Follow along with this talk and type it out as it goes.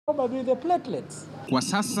Kwa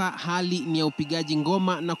sasa hali ni ya upigaji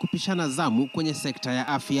ngoma na kupishana zamu kwenye sekta ya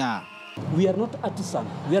afya. We are not artisan,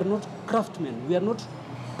 we are not craftsmen, we are not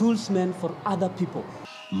toolsmen for other people.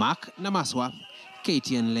 Mark na Maswa,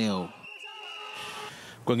 KTN leo.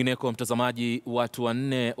 Kwengineko mtazamaji, watu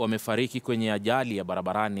wanne wamefariki kwenye ajali ya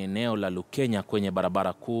barabarani eneo la Lukenya kwenye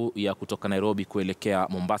barabara kuu ya kutoka Nairobi kuelekea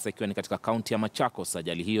Mombasa, ikiwa ni katika kaunti ya Machakos.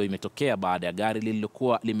 Ajali hiyo imetokea baada ya gari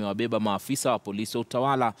lililokuwa limewabeba maafisa wa polisi wa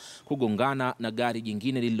utawala kugongana na gari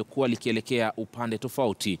jingine lililokuwa likielekea upande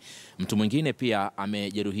tofauti. Mtu mwingine pia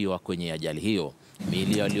amejeruhiwa kwenye ajali hiyo.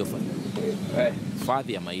 Miili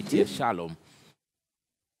hifadhi ya maiti ya Shalom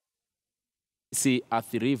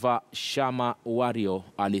Athi River Shama Wario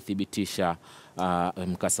alithibitisha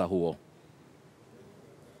mkasa huo.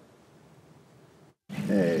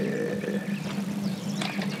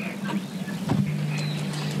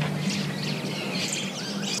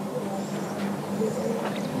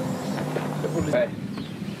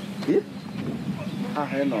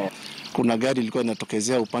 Kuna gari ilikuwa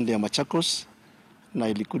inatokezea upande ya Machakos na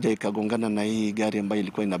ilikuja ikagongana na hii gari ambayo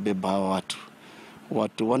ilikuwa inabeba hawa watu.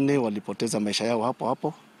 Watu wanne walipoteza maisha yao hapo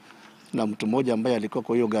hapo, na mtu mmoja ambaye alikuwa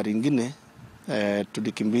kwa hiyo gari nyingine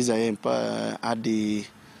tulikimbiza yeye hadi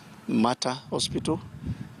Mata Hospital,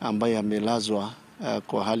 ambaye amelazwa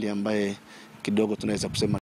kwa hali ambaye kidogo tunaweza kusema